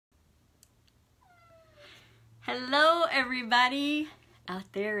Hello everybody out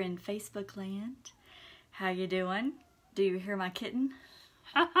there in Facebook land. How you doing? Do you hear my kitten?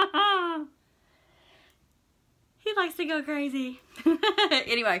 He likes to go crazy.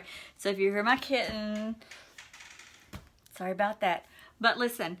 Anyway, so if you hear my kitten, sorry about that. But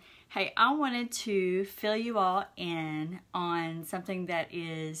listen, hey, I wanted to fill you all in on something that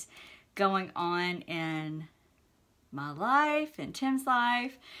is going on in my life, in Tim's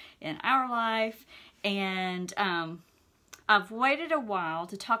life, in our life, and I've waited a while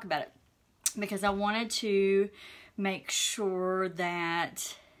to talk about it because I wanted to make sure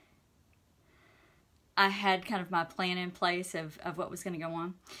that I had kind of my plan in place of what was going to go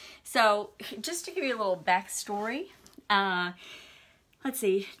on. So just to give you a little backstory, let's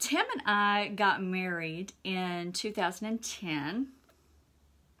see, Tim and I got married in 2010.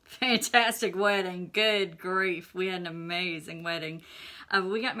 Fantastic wedding. Good grief. We had an amazing wedding.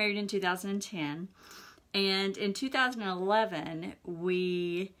 We got married in 2010. And in 2011,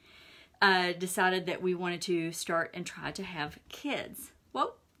 we decided that we wanted to start and try to have kids.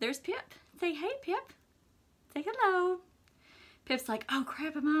 Whoa, there's Pip. Say, hey, Pip. Say hello. Pip's like, oh,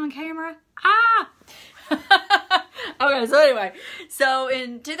 crap, am I on camera? Ah! Okay, so anyway. So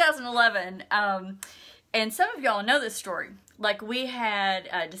in 2011, and some of y'all know this story. Like, we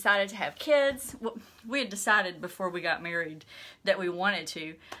had decided to have kids. We had decided before we got married that we wanted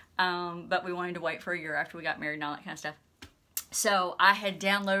to, but we wanted to wait for a year after we got married and all that kind of stuff. So I had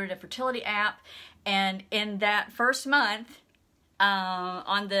downloaded a fertility app, and in that first month,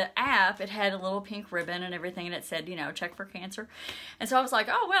 on the app, it had a little pink ribbon and everything, and it said, you know, check for cancer. And so I was like,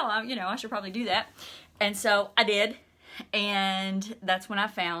 oh, well, you know, I should probably do that. And so I did. And that's when I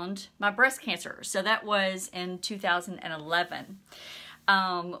found my breast cancer. So that was in 2011.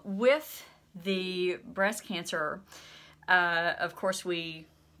 With the breast cancer, of course, we,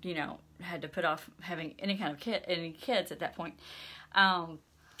 you know, had to put off having any kind of any kids at that point. And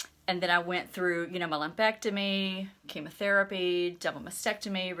then I went through, you know, my lumpectomy, chemotherapy, double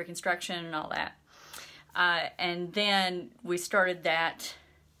mastectomy, reconstruction, and all that. And then we started that.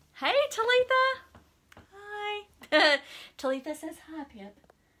 Hey, Talitha. Talitha says hi, Pip.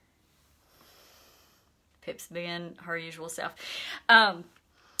 Pip's being her usual self.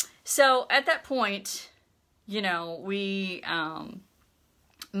 So at that point, you know,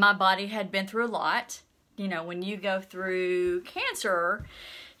 my body had been through a lot. You know, when you go through cancer,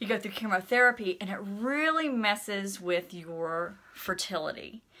 you go through chemotherapy, and it really messes with your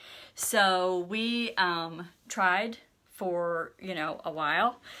fertility. So we tried for, you know, a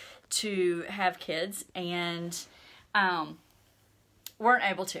while to have kids, and weren't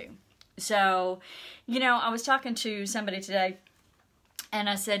able to. So, you know, I was talking to somebody today, and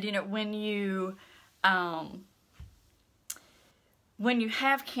I said, you know, when you have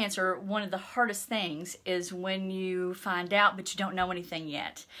cancer, one of the hardest things is when you find out but you don't know anything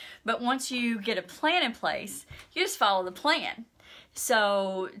yet. But once you get a plan in place, you just follow the plan.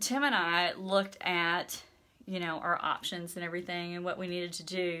 So Tim and I looked at, you know, our options and everything and what we needed to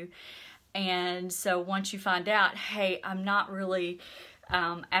do. And so once you find out, hey, I'm not really,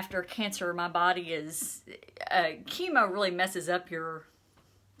 after cancer, my body is, chemo really messes up your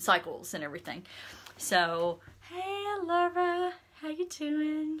cycles and everything. So, hey, Laura, how you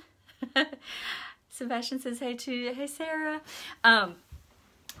doing? Sebastian says hey to you. Hey, Sarah. I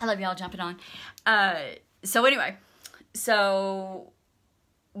love y'all jumping on. So anyway, so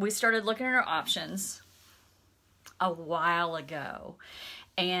we started looking at our options a while ago,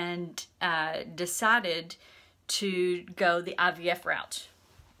 and decided to go the IVF route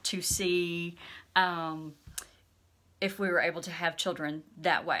to see if we were able to have children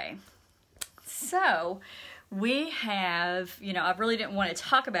that way. So we have, you know, I really didn't want to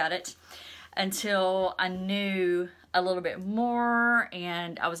talk about it until I knew a little bit more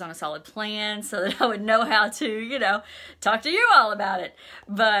and I was on a solid plan so that I would know how to, you know, talk to you all about it.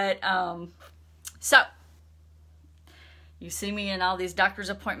 But so you see me in all these doctor's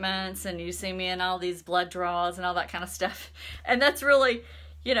appointments, and you see me in all these blood draws and all that kind of stuff. And that's really,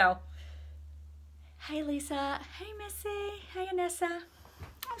 you know, hey Lisa, hey Missy, hey Anessa.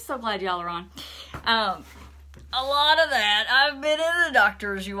 I'm so glad y'all are on. A lot of that, I've been in the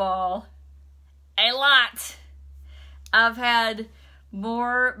doctors, you all. A lot. I've had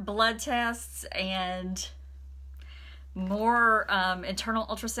more blood tests and more internal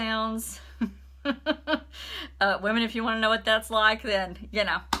ultrasounds. Women, if you want to know what that's like, then, you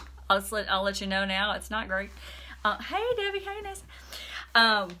know, I'll let you know now. It's not great. Hey, Debbie. Hey, Ness.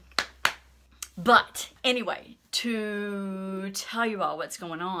 But anyway, to tell you all what's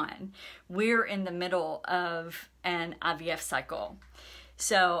going on, we're in the middle of an IVF cycle.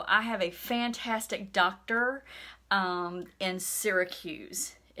 So I have a fantastic doctor in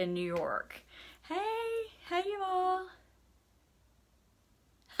Syracuse in New York. Hey you all.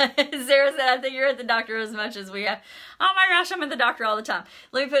 Sarah said, I think you're at the doctor as much as we have. Oh my gosh, I'm at the doctor all the time.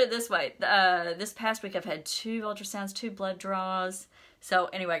 Let me put it this way. This past week I've had 2 ultrasounds, 2 blood draws. So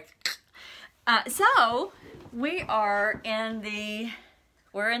anyway, so we are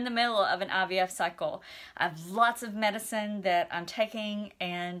we're in the middle of an IVF cycle. I have lots of medicine that I'm taking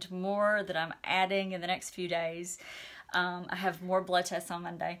and more that I'm adding in the next few days. I have more blood tests on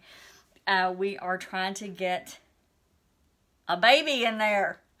Monday. We are trying to get a baby in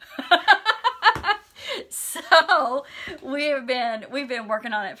there. So we've been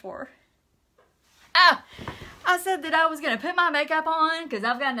working on it for. I said that I was gonna put my makeup on because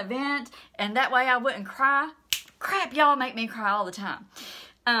I've got an event, and that way I wouldn't cry. Crap, y'all make me cry all the time.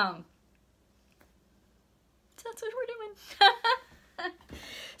 So that's what we're doing.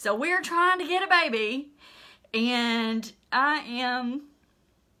 So we're trying to get a baby, and I'm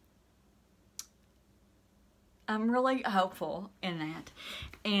really hopeful in that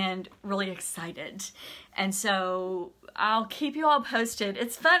and really excited. And so I'll keep you all posted.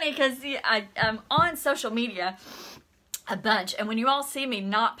 It's funny because I'm on social media a bunch, and when you all see me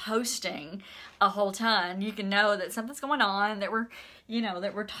not posting a whole ton, you can know that something's going on that we're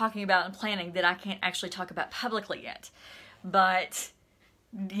talking about and planning that I can't actually talk about publicly yet. But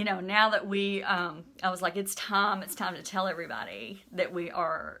now that I was like, it's time to tell everybody that we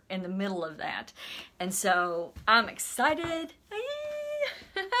are in the middle of that. And so I'm excited.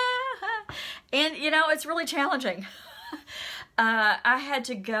 And it's really challenging. I had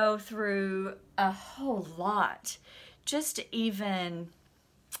to go through a whole lot just to even,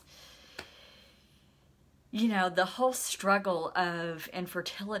 the whole struggle of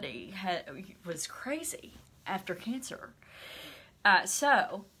infertility was crazy after cancer. And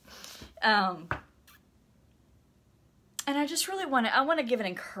I just really want to give an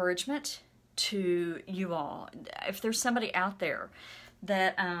encouragement to you all. If there's somebody out there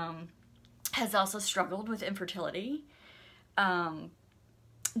that has also struggled with infertility,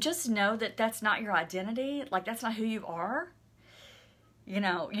 just know that that's not your identity. Like, that's not who you are.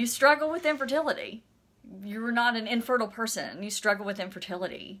 You struggle with infertility. You're not an infertile person. You struggle with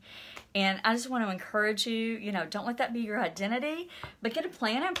infertility. And I just want to encourage you, don't let that be your identity, but get a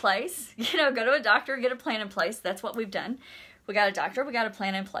plan in place. Go to a doctor, get a plan in place. That's what we've done. We got a doctor, we got a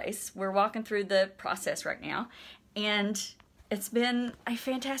plan in place. We're walking through the process right now. And it's been a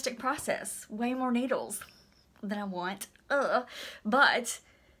fantastic process. Way more needles than I want. But,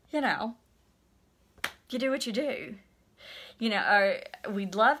 you do what you do.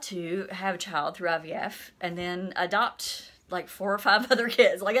 We'd love to have a child through IVF and then adopt like 4 or 5 other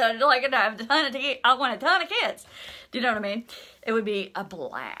kids. I want a ton of kids. Do you know what I mean? It would be a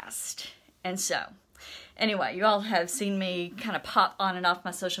blast. And so, anyway, you all have seen me kind of pop on and off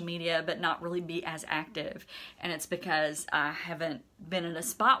my social media, but not really be as active. And it's because I haven't been in a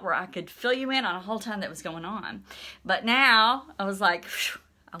spot where I could fill you in on a whole ton that was going on. But now, I was like,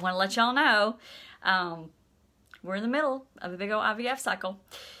 I want to let y'all know, we're in the middle of a big old IVF cycle.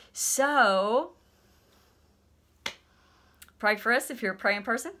 So, pray for us if you're a praying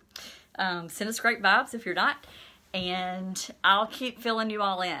person. Send us great vibes if you're not. And I'll keep filling you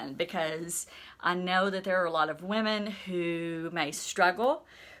all in because I know that there are a lot of women who may struggle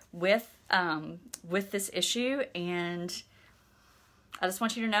with this issue. And I just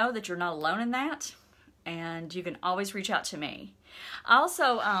want you to know that you're not alone in that. And you can always reach out to me.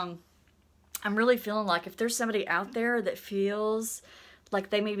 Also, I'm really feeling like if there's somebody out there that feels like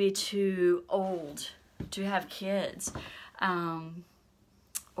they may be too old to have kids,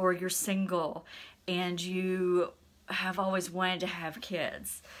 or you're single and you have always wanted to have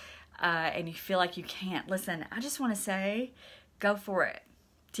kids, and you feel like you can't, listen, I just want to say, go for it.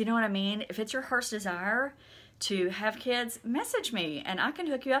 Do you know what I mean? If it's your heart's desire to have kids, message me and I can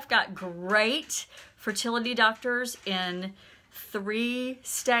hook you up. I've got great fertility doctors in 3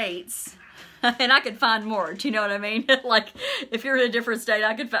 states. And I could find more. Do you know what I mean? Like, if you're in a different state,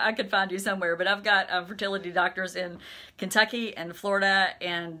 I could find you somewhere. But I've got fertility doctors in Kentucky and Florida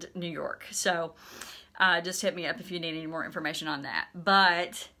and New York. So just hit me up if you need any more information on that.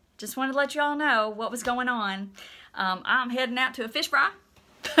 But just wanted to let you all know what was going on. I'm heading out to a fish fry.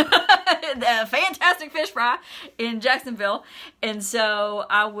 A fantastic fish fry in Jacksonville. And so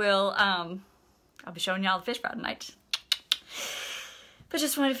I'll be showing y'all the fish fry tonight. But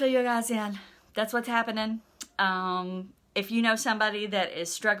just wanted to fill you guys in. That's what's happening. if you know somebody that is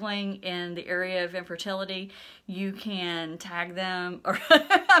struggling in the area of infertility, you can tag them, or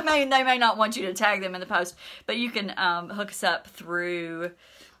I mean, they may not want you to tag them in the post, but you can hook us up through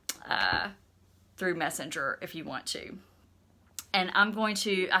Messenger if you want to. And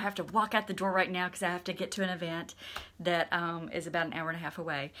I have to walk out the door right now because I have to get to an event that is about an hour and a half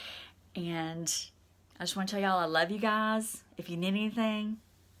away. And I just want to tell y'all I love you guys. If you need anything,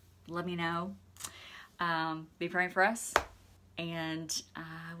 let me know. Be praying for us, and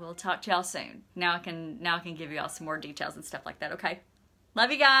I will talk to y'all soon. Now I can give y'all some more details and stuff like that, okay?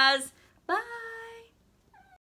 Love you guys. Bye.